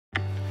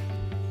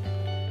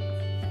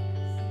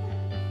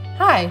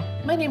Hi,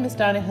 my name is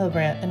Donna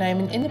Hilbrandt and I am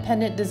an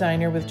independent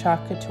designer with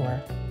Chalk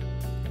Couture.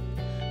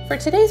 For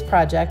today's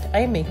project, I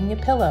am making a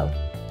pillow.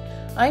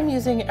 I'm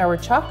using our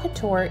Chalk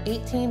Couture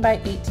 18 by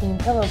 18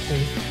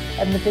 pillowcase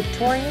and the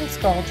Victorian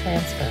skull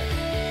transfer.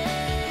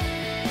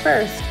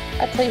 First,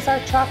 I place our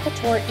Chalk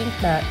Couture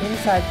ink mat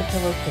inside the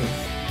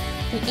pillowcase.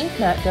 The ink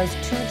mat does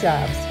two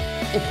jobs.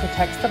 It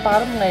protects the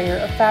bottom layer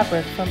of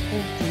fabric from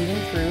ink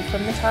bleeding through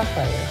from the top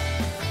layer.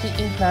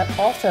 The ink mat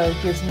also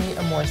gives me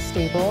a more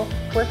stable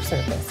work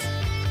surface.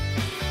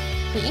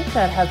 The ink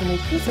mat has an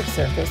adhesive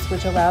surface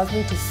which allows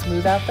me to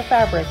smooth out the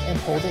fabric and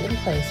hold it in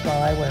place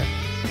while I work.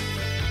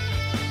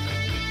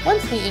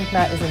 Once the ink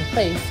mat is in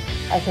place,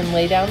 I can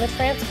lay down the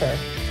transfer.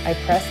 I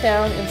press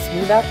down and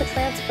smooth out the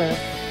transfer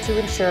to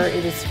ensure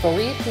it is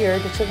fully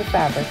adhered to the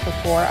fabric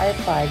before I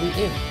apply the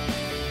ink.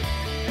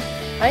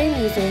 I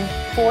am using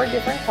 4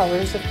 different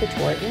colors of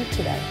Couture ink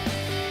today.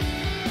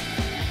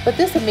 But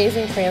this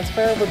amazing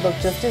transfer would look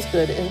just as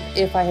good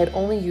if I had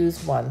only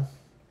used one.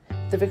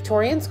 The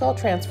Victorian skull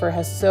transfer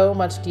has so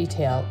much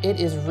detail, it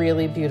is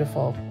really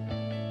beautiful.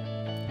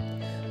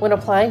 When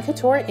applying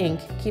Couture ink,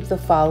 keep the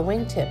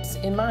following tips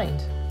in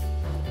mind.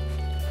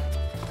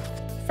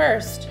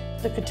 First,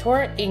 the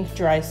Couture ink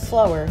dries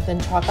slower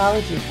than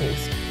Chalkology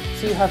paste,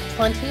 so you have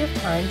plenty of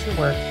time to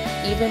work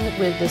even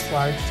with this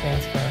large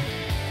transfer.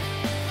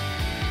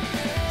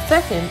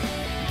 Second,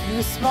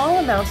 use small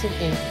amounts of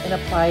ink and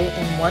apply it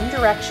in one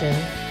direction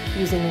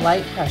using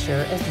light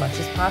pressure as much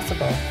as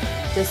possible.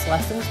 This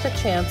lessens the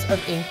chance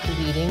of ink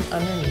bleeding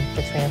underneath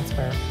the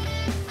transfer.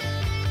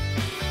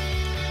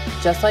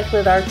 Just like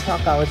with our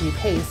Chalkology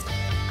paste,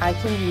 I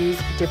can use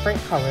different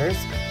colors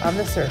on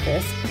the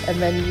surface and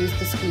then use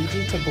the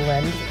squeegee to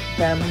blend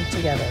them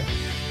together.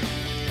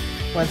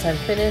 Once I'm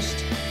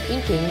finished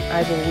inking,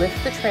 I will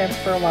lift the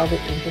transfer while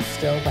the ink is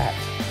still wet.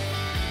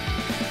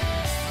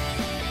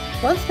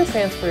 Once the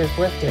transfer is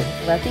lifted,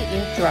 let the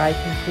ink dry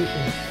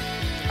completely.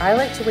 I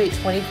like to wait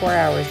 24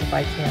 hours if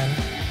I can.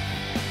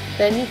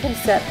 Then you can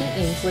set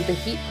the ink with a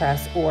heat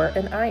press or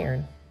an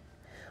iron.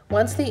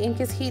 Once the ink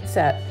is heat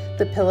set,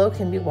 the pillow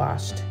can be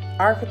washed.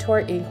 Our Couture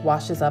ink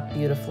washes up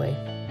beautifully.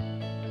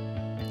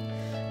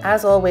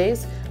 As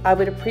always, I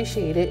would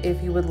appreciate it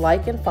if you would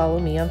like and follow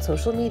me on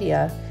social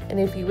media and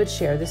if you would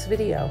share this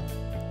video.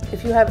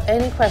 If you have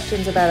any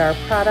questions about our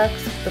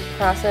products, the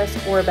process,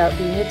 or about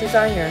being a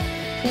designer,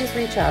 please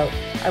reach out.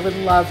 I would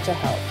love to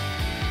help.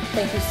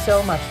 Thank you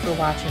so much for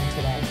watching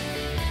today.